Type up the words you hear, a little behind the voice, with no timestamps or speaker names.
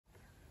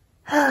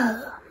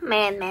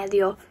Man,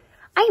 Matthew,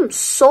 I am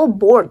so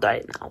bored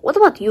right now. What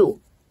about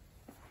you?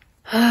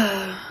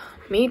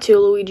 Me too,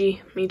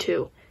 Luigi. Me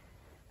too.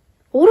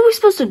 What are we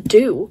supposed to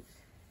do?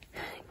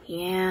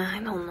 Yeah,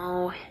 I don't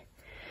know.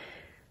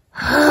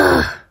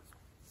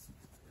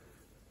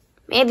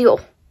 Matthew.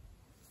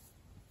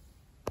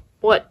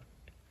 What?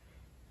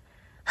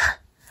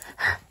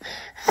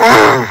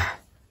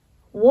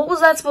 What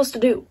was that supposed to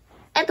do?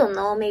 I don't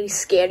know, maybe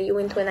scare you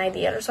into an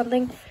idea or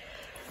something.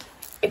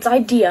 It's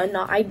idea,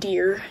 not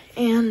idea,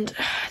 and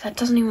that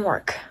doesn't even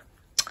work.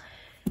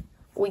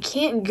 We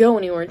can't go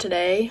anywhere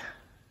today.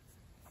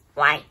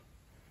 Why?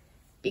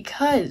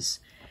 Because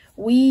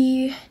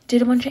we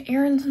did a bunch of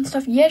errands and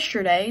stuff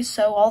yesterday,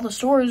 so all the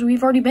stores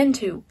we've already been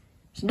to.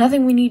 There's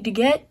nothing we need to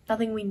get,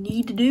 nothing we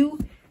need to do.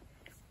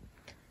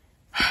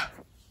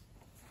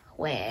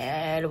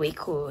 Well, we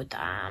could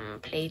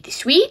play the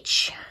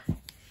Switch.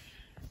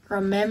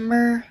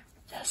 Remember,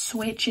 the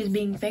Switch is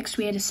being fixed.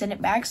 We had to send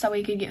it back so that way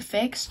it could get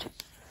fixed.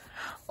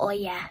 Oh,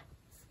 yeah.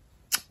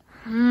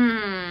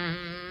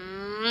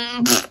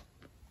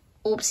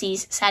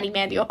 Oopsies, Sadie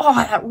Matthew. Oh,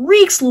 that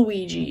reeks,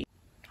 Luigi.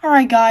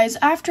 Alright, guys,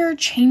 after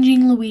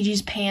changing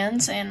Luigi's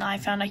pants, and I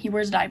found out he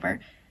wears a diaper.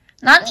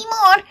 Not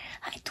anymore.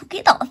 I took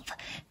it off.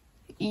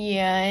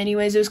 Yeah,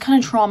 anyways, it was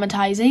kind of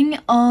traumatizing.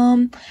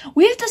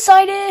 We have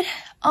decided,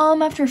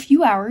 after a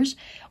few hours,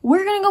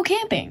 we're gonna go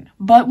camping.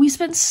 But we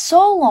spent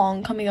so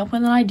long coming up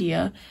with an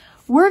idea,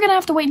 we're gonna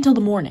have to wait until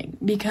the morning.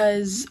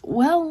 Because,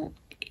 well,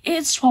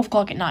 it's 12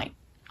 o'clock at night.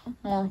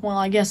 Or, well,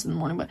 I guess in the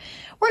morning, but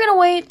we're gonna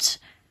wait,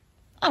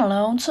 I don't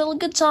know, until a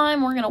good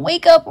time. We're gonna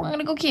wake up, we're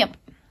gonna go camp.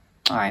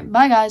 Alright,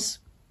 bye, guys.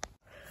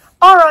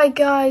 Alright,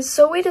 guys,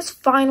 so it is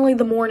finally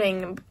the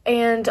morning,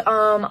 and,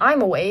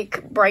 I'm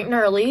awake, bright and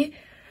early.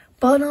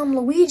 But,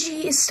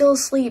 Luigi is still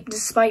asleep,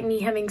 despite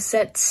me having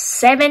set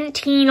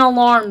 17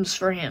 alarms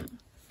for him.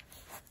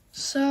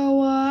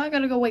 So, I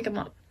gotta go wake him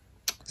up.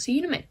 See you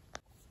in a minute.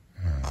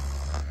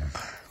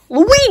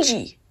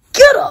 Luigi,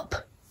 get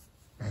up!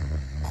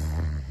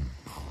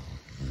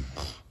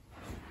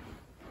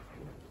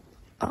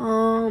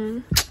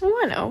 Oh,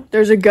 I know.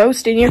 There's a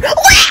ghost in here.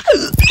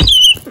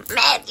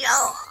 Matthew!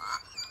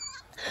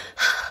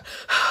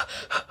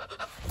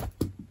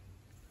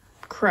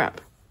 Crap.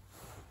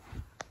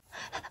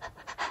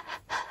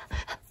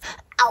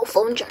 Ow,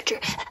 phone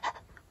charger.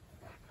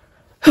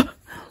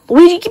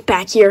 Luigi, get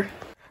back here.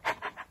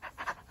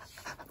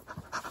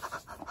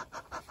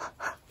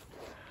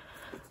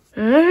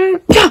 No,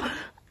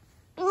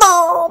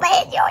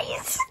 Matthew, you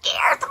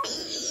scared me.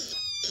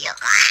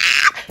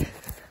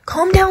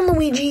 Calm down,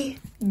 Luigi.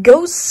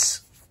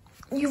 Ghosts,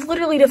 you've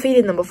literally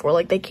defeated them before.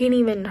 Like, they can't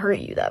even hurt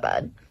you that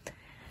bad.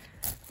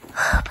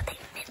 But they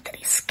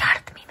mentally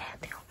scarred me,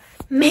 Matthew.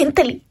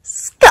 Mentally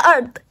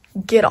scarred.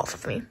 Get off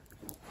of me.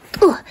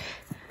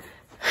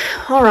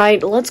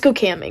 Alright, let's go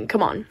camping.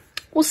 Come on.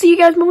 We'll see you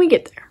guys when we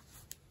get there.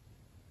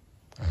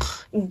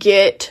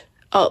 Get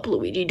up,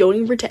 Luigi. Don't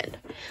even pretend.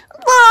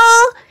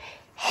 Oh,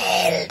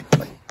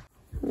 help.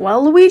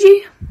 Well,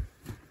 Luigi,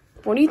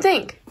 what do you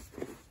think?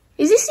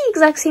 Is this the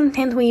exact same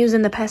tent we used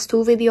in the past 2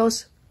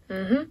 videos?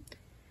 Mm-hmm.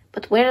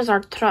 But where is our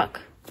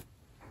truck?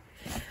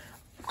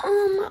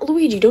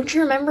 Luigi, don't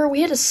you remember? We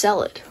had to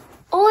sell it.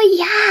 Oh,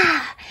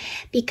 yeah.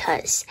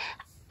 Because,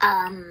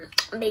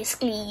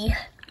 basically,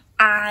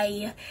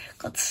 I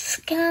got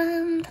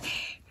scammed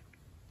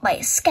by a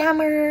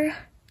scammer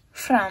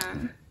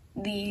from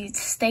the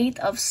state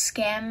of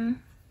Scam,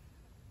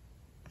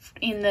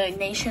 in the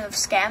nation of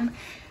Scam.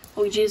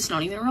 Luigi, it's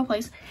not even a real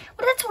place.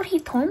 Well, that's where he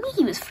told me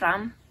he was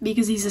from.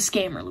 Because he's a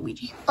scammer,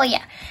 Luigi. Oh,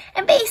 yeah.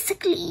 And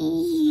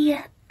basically,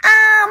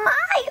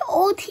 I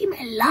owed him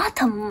a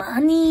lot of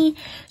money,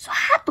 so I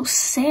had to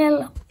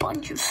sell a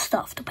bunch of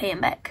stuff to pay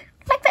him back.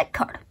 Like that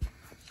card.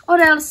 Or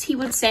else he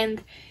would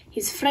send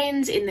his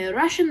friends in the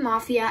Russian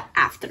mafia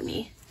after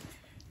me.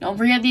 Don't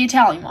forget the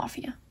Italian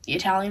mafia. The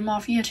Italian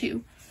mafia,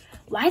 too.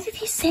 Why did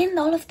he send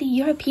all of the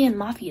European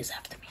mafias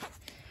after me?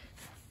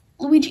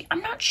 Luigi,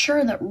 I'm not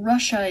sure that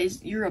Russia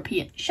is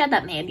European. Shut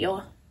up,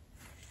 Manuel.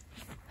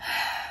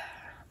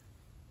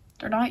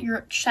 They're not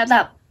Europe. Shut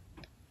up.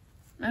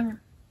 Never.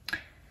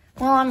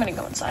 Well, I'm gonna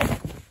go inside.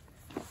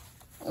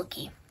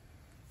 Okay.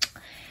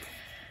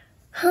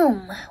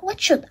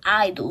 What should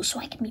I do so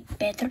I can be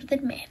better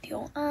than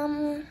Matthew?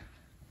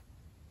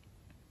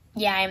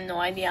 Yeah, I have no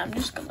idea. I'm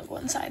just gonna go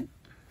inside.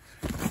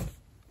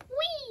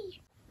 Whee!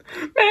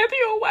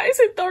 Matthew, why is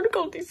it dark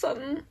all of a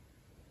sudden?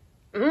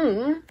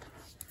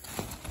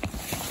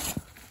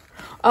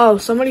 Oh,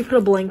 somebody put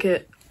a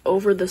blanket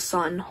over the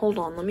sun. Hold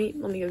on, let me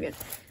go get it.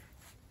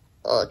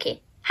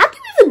 Okay. How do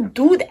you even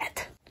do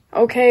that?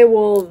 Okay,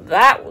 well,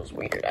 that was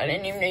weird. I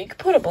didn't even know you could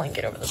put a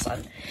blanket over the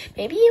sun.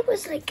 Maybe it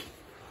was like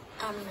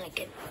an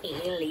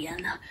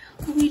alien.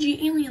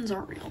 Luigi, aliens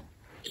aren't real.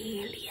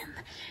 Alien.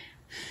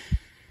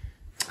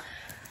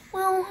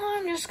 Well,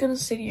 I'm just gonna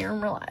sit here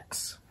and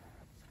relax.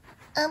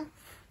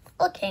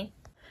 Okay.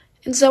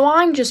 And so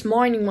I'm just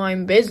minding my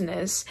own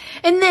business.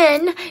 And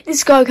then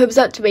this guy comes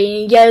up to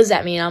me and he yells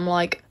at me and I'm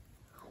like,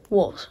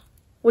 what?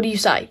 What do you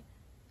say?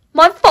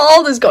 My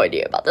father's going to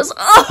hear about this.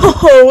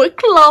 Oh, a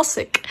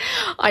classic.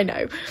 I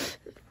know.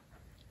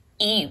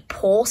 You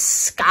poor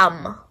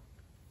scum.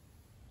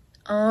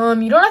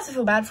 You don't have to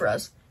feel bad for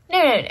us.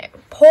 No.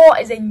 Poor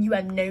as in you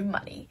have no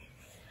money.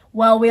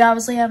 Well, we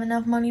obviously have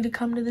enough money to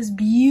come to this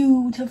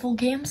beautiful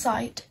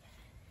campsite.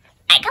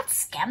 I got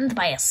scammed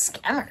by a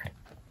scammer.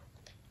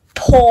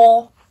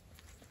 Poor.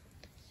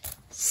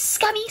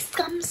 Scummy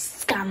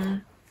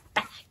scum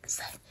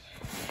bags.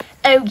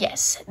 Oh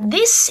yes,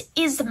 this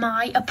is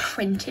my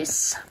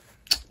apprentice,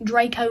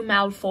 Draco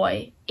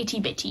Malfoy, itty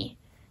bitty.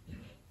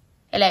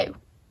 Hello.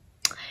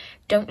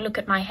 Don't look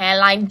at my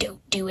hairline,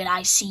 don't do it.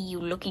 I see you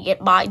looking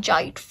at my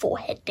giant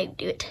forehead, don't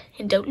do it.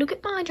 And don't look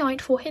at my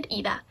giant forehead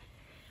either.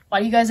 Why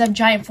do you guys have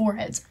giant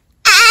foreheads?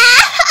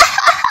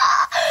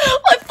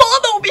 My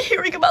father will be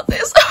hearing about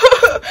this.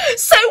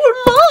 So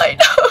will mine.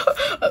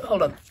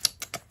 Hold on.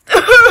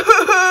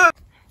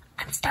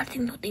 I'm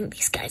starting to think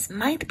these guys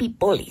might be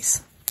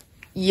bullies.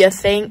 You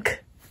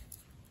think?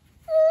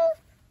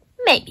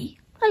 Maybe.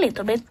 A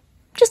little bit.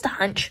 Just a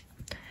hunch.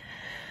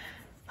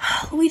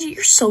 Luigi,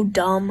 you're so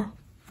dumb.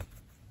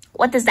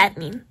 What does that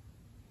mean?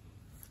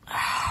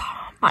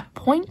 My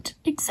point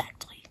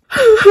exactly.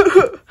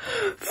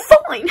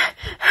 Fine.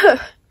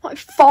 My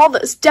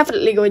father's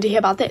definitely going to hear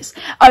about this.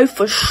 Oh,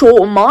 for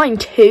sure, mine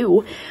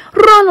too.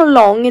 Run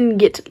along and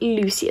get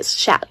Lucius,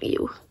 shall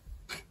you?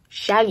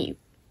 Shall you?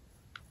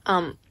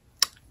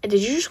 Did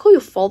you just call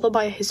your father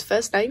by his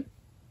first name?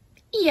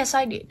 Yes,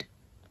 I did.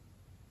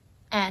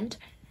 And?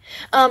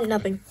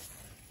 Nothing.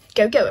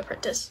 Go,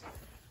 apprentice.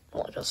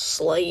 Like a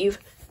slave.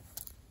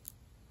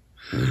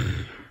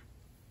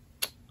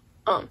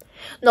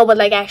 No, but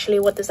like, actually,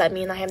 what does that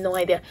mean? I have no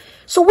idea.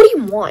 So what do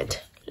you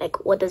want?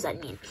 Like, what does that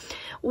mean?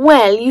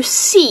 Well, you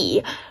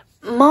see,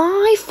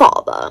 my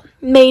father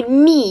made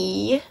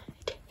me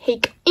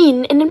take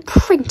in an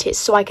apprentice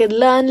so I could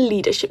learn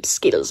leadership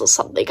skills or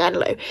something. I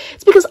don't know.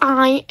 It's because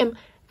I am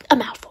a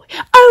Malfoy.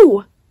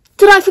 Oh!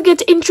 Did I forget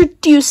to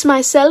introduce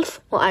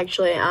myself? Well,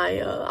 actually,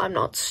 I'm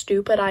not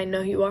stupid. I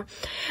know you are.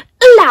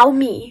 Allow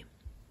me.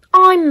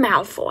 I'm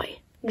Malfoy.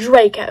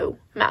 Draco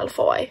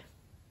Malfoy.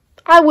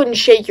 I wouldn't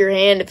shake your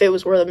hand if it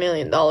was worth $1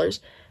 million.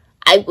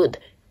 I would.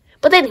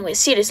 But anyway,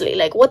 seriously,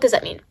 like, what does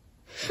that mean?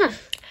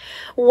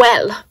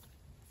 Well,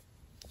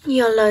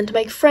 you'll learn to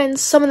make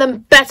friends, some of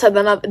them better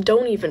than others.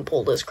 Don't even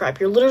pull this crap.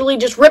 You're literally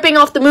just ripping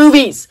off the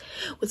movies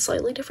with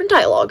slightly different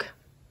dialogue.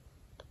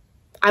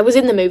 I was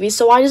in the movies,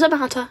 so why does it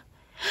matter?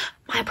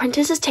 My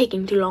apprentice is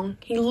taking too long.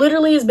 He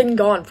literally has been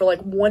gone for like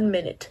 1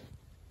 minute.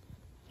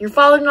 Your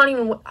father's not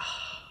even...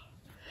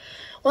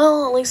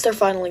 Well, at least they're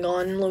finally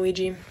gone,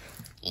 Luigi.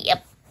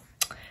 Yep.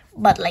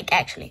 But, like,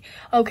 actually.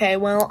 Okay,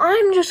 well,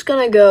 I'm just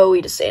gonna go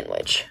eat a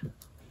sandwich.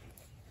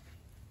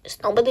 Is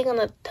nobody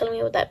gonna tell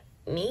me what that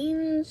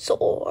means,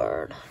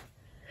 or...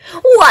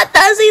 What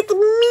does it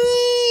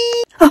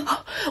mean?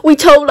 We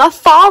told our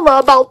father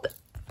about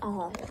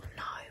Oh,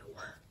 no.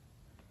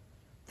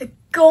 They're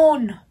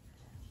gone.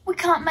 We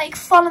can't make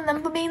fun of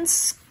them for being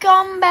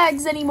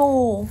scumbags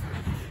anymore.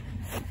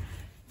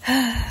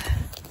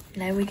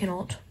 No, we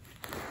cannot.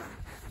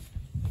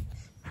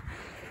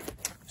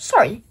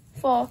 Sorry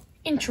for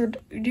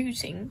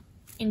intruding?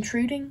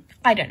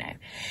 I don't know.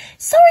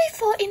 Sorry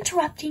for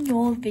interrupting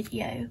your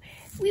video.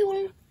 We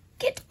will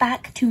get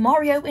back to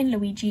Mario and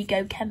Luigi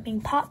Go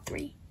Camping Part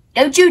 3.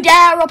 Don't you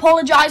dare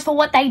apologize for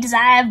what they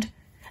deserved.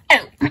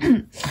 Oh,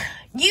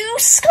 you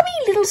scummy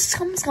little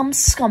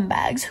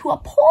scumbags who are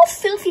poor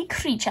filthy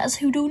creatures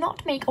who do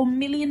not make $1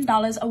 million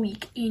a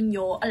week in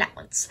your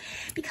allowance.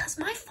 Because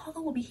my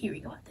father will be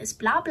hearing about this.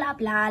 Blah, blah,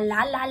 blah,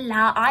 la, la,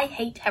 la. I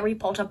hate Harry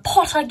Potter.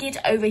 Potter, get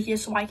over here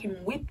so I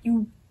can whip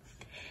you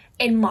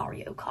in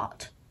Mario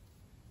Kart.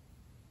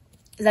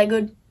 Is that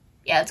good?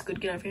 Yeah, it's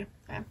good. Get over here.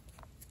 Okay.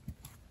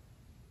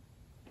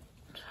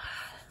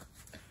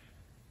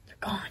 They're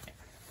gone.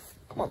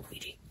 Come on,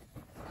 Luigi.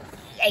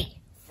 Hey,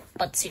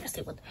 but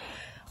seriously, what?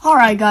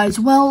 Alright, guys.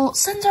 Well,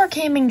 since our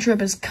camping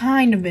trip has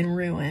kind of been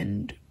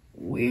ruined,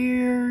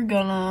 we're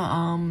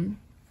gonna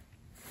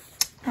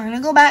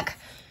go back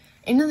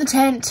into the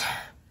tent.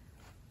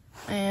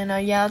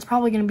 And, yeah, it's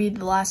probably gonna be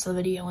the last of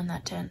the video in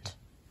that tent.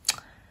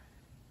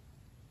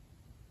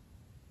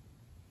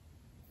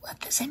 What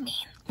does it mean?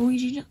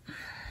 Luigi, just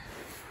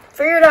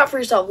figure it out for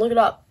yourself. Look it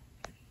up.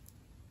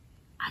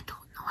 I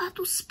don't know how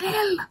to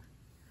spell.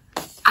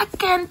 I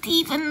can't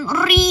even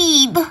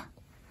read.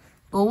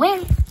 Oh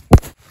well.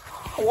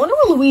 I wonder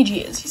where Luigi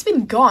is. He's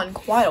been gone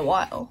quite a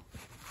while.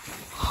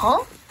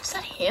 Huh? Is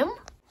that him?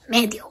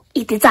 Medio,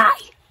 it is I.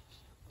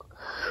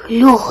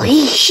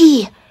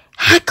 Luigi.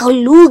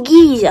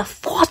 Hakalugi is a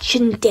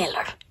fortune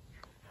teller.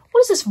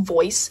 What is this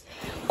voice?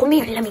 Come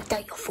here, let me tell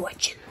you a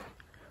fortune.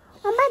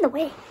 Oh, by the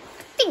way,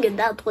 I figured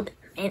out what it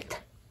meant.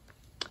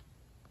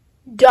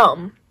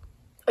 Dumb.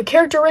 A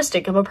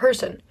characteristic of a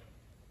person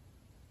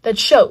that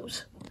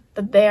shows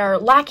that they are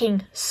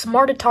lacking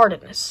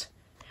smartitardedness,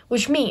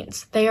 which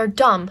means they are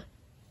dumb,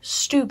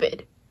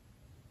 stupid.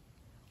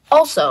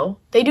 Also,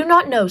 they do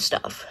not know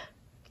stuff,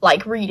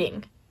 like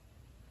reading.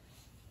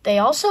 They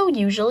also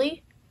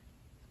usually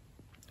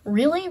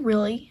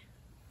really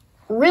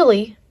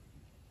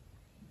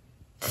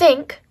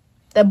think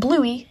that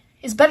Bluey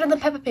is better than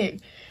Peppa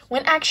Pig,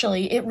 when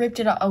actually it ripped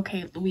it up.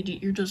 Okay, Luigi,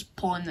 you're just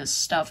pulling this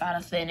stuff out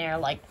of thin air.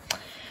 Like,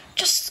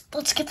 just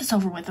let's get this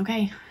over with,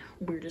 okay?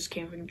 Weirdest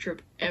camping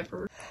trip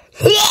ever.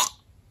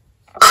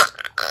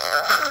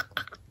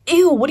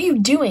 Ew, what are you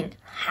doing?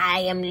 I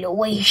am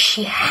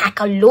Luigi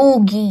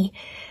Hakalugi,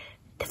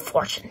 the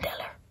fortune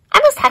teller. I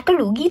must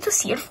Hakalugi to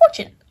see your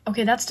fortune.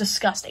 Okay, that's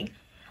disgusting.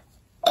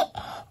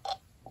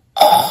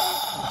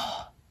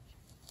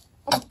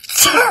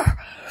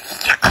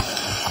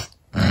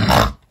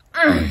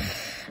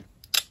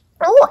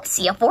 Oh, I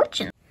see a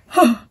fortune.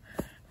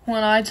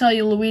 When I tell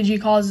you Luigi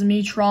causes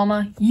me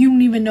trauma, you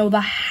don't even know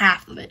the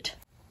half of it.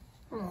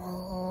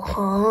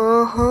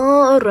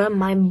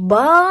 My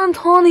band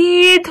on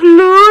it,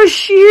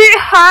 Luigi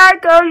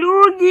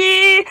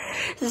Hakalugi,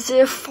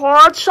 the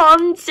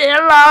fortune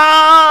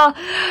teller.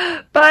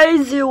 By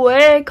the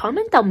way,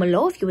 comment down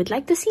below if you would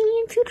like to see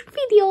me in future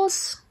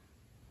videos.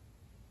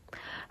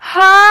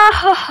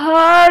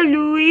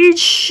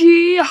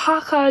 Luigi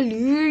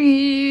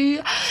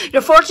Hakalugi.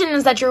 Your fortune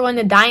is that you're going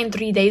to die in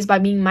 3 days by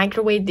being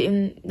microwaved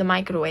in the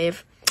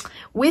microwave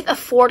with a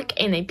fork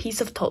and a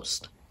piece of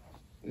toast.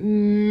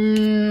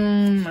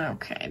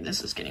 Okay,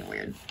 this is getting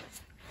weird.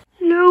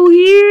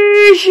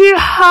 Luigi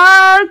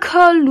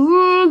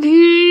Hakalugi,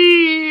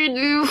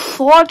 the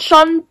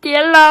fortune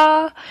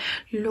teller.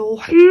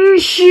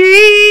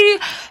 Luigi.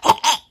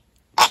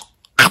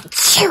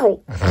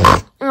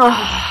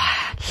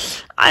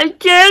 I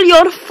tell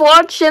your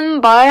fortune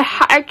by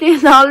hacking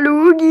a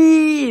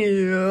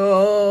loogie.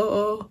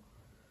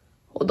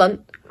 Hold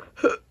on.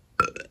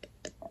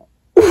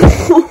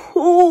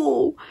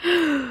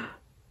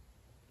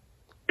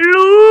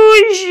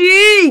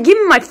 Luigi, give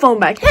me my phone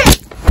back.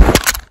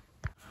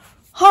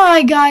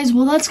 Alright guys,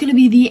 well that's gonna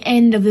be the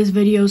end of this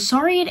video.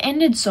 Sorry it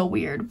ended so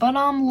weird, but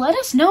let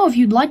us know if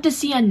you'd like to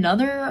see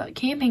another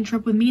camping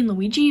trip with me and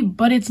Luigi,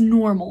 but it's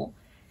normal.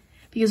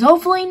 Because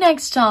hopefully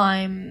next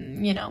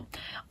time, you know,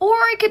 or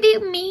it could be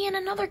me and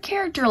another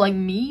character, like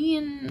me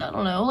and, I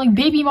don't know, like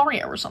Baby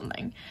Mario or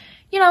something.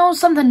 You know,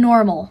 something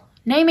normal.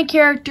 Name a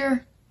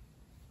character.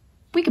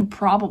 We could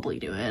probably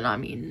do it. I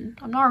mean,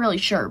 I'm not really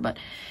sure, but,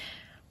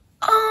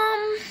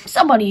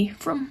 somebody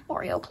from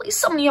Mario, please.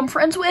 Somebody I'm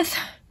friends with.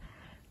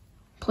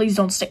 Please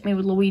don't stick me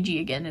with Luigi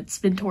again. It's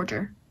been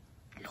torture.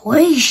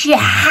 Luigi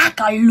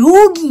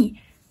Hakalugi.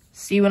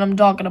 See what I'm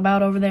talking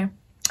about over there?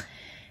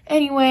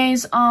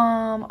 Anyways,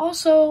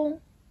 also,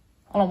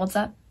 hold on, what's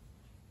that?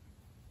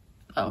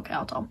 Okay,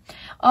 I'll tell them.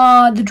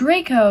 The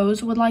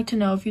Dracos would like to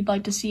know if you'd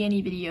like to see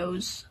any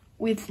videos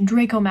with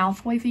Draco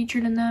Malfoy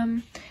featured in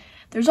them.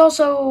 There's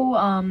also,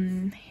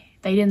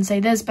 they didn't say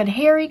this, but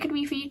Harry could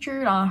be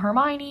featured,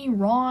 Hermione,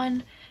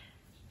 Ron,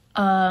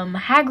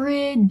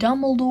 Hagrid,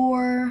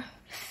 Dumbledore,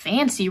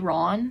 Fancy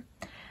Ron,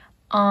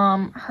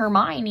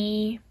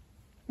 Hermione,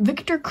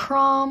 Victor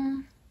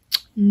Crumb,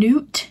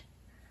 Newt.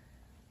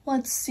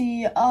 Let's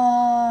see, who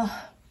am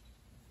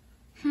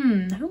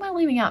I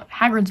leaving out?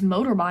 Hagrid's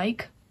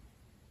motorbike.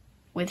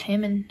 With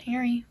him and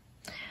Harry.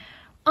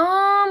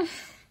 Can't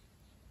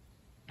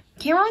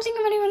really think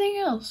of anything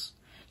else.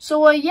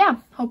 So, yeah,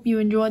 hope you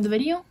enjoyed the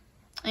video.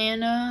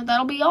 And,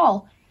 that'll be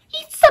all.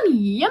 It's a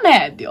me,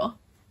 medio.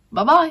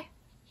 Bye-bye.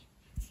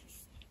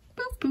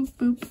 Boop, boop,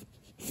 boop.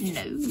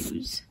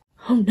 Nose.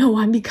 Oh no,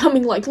 I'm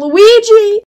becoming like Luigi!